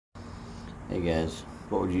Hey guys,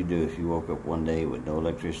 what would you do if you woke up one day with no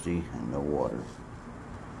electricity and no water?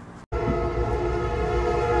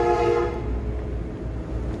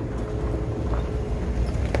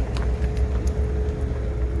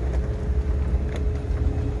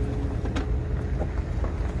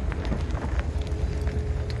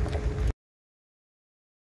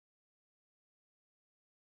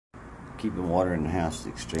 Keeping water in the house is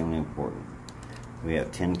extremely important. We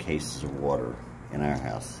have 10 cases of water in our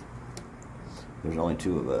house. There's only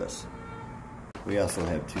 2 of us. We also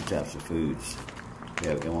have 2 types of foods. We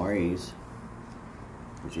have MREs,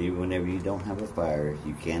 which even whenever you don't have a fire,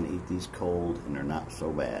 you can eat these cold and they're not so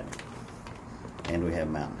bad. And we have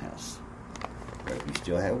Mountain House, where if you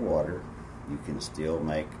still have water, you can still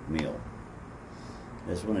make a meal.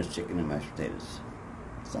 This one is chicken and mashed potatoes.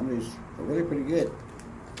 Some of these are really pretty good.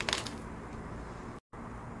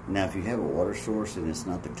 Now, if you have a water source and it's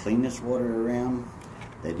not the cleanest water around,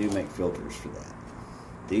 they do make filters for that.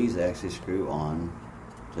 These actually screw on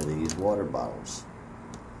to these water bottles.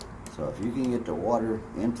 So if you can get the water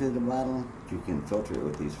into the bottle, you can filter it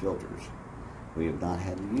with these filters. We have not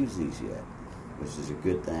had to use these yet, which is a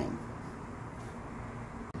good thing.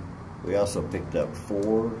 We also picked up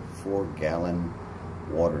 4 4-gallon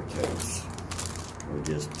water totes, or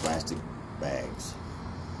just plastic bags.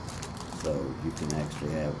 So you can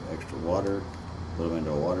actually have extra water, put them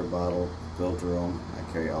into a water bottle, filter them.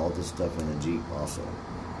 I carry all this stuff in the Jeep also.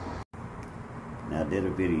 Now I did a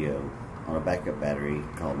video on a backup battery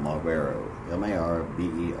called Marbero,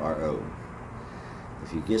 M-A-R-B-E-R-O.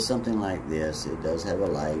 If you get something like this, it does have a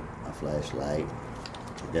light, a flashlight.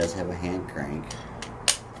 It does have a hand crank,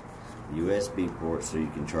 USB port so you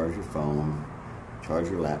can charge your phone, charge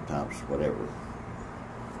your laptops, whatever.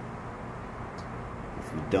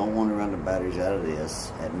 If you don't want to run the batteries out of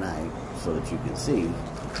this at night so that you can see,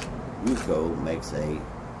 UCO makes a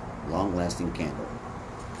long-lasting candle.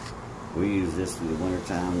 We use this through the winter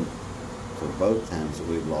time for both times that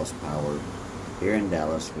we've lost power here in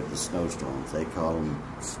Dallas with the snowstorms. They call them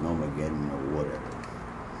Snowmageddon or whatever.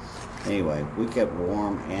 Anyway, we kept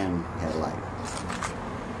warm and had light.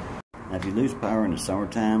 Now if you lose power in the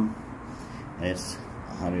summertime and it's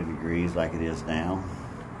 100 degrees like it is now,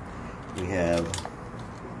 we have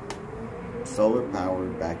solar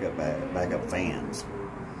powered backup fans.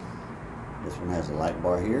 This one has a light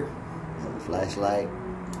bar here, has a flashlight,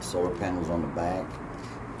 solar panels on the back.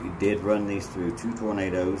 We did run these through 2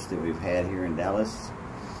 tornadoes that we've had here in Dallas,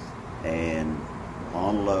 and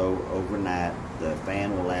on low overnight the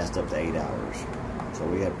fan will last up to 8 hours. So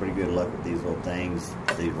we had pretty good luck with these little things.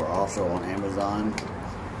 These were also on Amazon,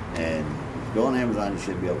 and if you go on Amazon you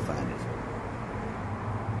should be able to find it.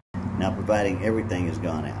 Now, providing everything has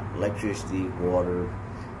gone out, electricity, water,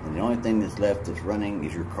 and the only thing that's left that's running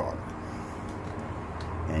is your car.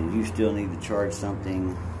 And you still need to charge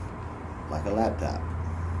something like a laptop.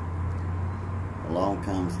 Along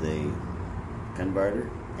comes the converter,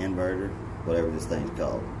 inverter, whatever this thing's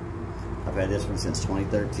called. I've had this one since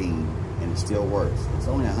 2013 and it still works. It's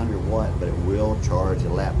only 100 watt, but it will charge a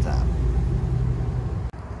laptop.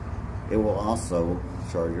 It will also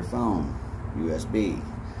charge your phone, USB.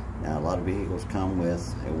 Now, a lot of vehicles come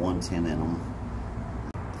with a 110 in them.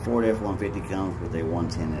 The Ford F-150 comes with a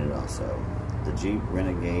 110 in it also. The Jeep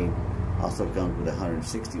Renegade also comes with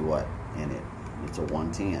 160 watt in it. It's a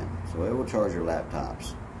 110. So it will charge your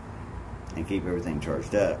laptops and keep everything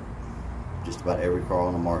charged up. Just about every car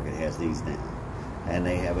on the market has these now. And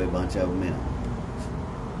they have a bunch of them in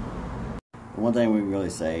them. One thing we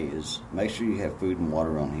really say is make sure you have food and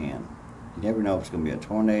water on hand. You never know if it's going to be a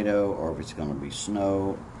tornado or if it's going to be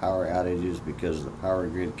snow, power outages because the power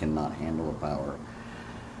grid cannot handle the power,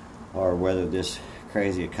 or whether this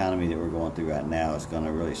crazy economy that we're going through right now is going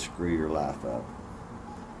to really screw your life up.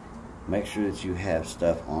 Make sure that you have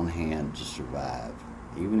stuff on hand to survive,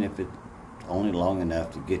 even if it's only long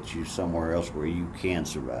enough to get you somewhere else where you can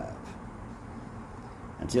survive.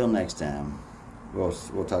 Until next time, we'll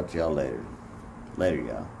talk to y'all later. Later,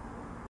 y'all.